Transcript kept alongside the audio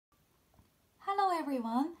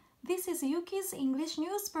everyone. This is Yuki's English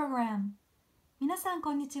News Program. 皆さん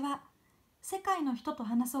こんにちは。世界の人と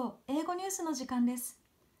話そう英語ニュースの時間です。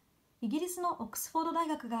イギリスのオックスフォード大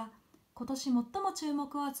学が今年最も注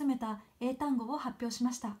目を集めた英単語を発表し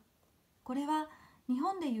ました。これは日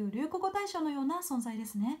本でいう流行語大賞のような存在で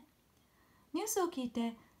すね。ニュースを聞い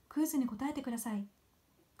てクイズに答えてください。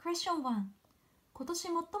Question 1、今年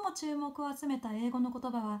最も注目を集めた英語の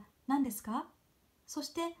言葉は何ですか？そし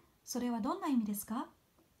てそれはどんな意味ですか？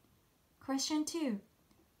 Question 2、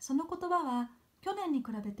その言葉は去年に比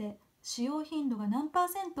べて使用頻度が何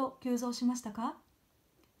%急増しましたか？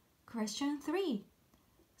 Question 3、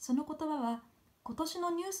その言葉は今年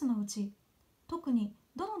のニュースのうち特に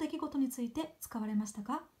どの出来事について使われました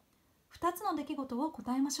か？2つの出来事を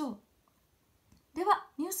答えましょう。では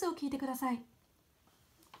ニュースを聞いてください。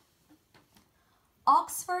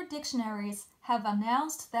Oxford dictionaries have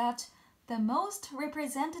announced that the most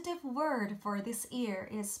representative word for this year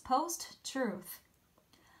is post-truth.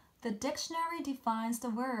 The dictionary defines the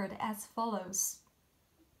word as follows.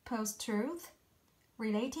 Post-truth,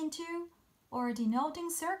 relating to or denoting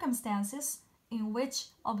circumstances in which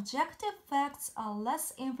objective facts are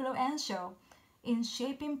less influential in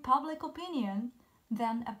shaping public opinion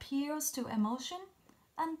than appeals to emotion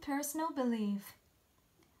and personal belief.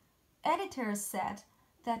 Editors said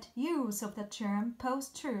that use of the term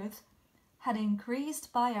post-truth had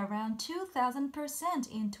increased by around 2,000%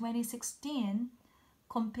 in 2016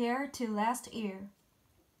 compared to last year.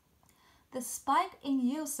 The spike in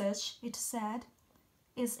usage, it said,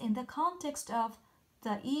 is in the context of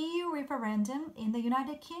the EU referendum in the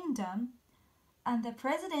United Kingdom and the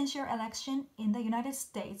presidential election in the United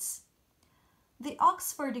States. The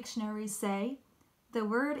Oxford dictionaries say the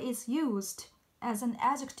word is used as an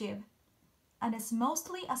adjective and is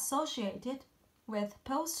mostly associated with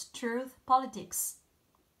post-truth politics.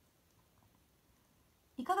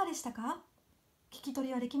 いかがでしたか？聞き取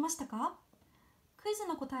りはできましたか？クイズ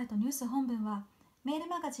の答えとニュース本文はメール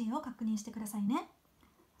マガジンを確認してくださいね。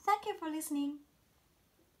Thank you for listening.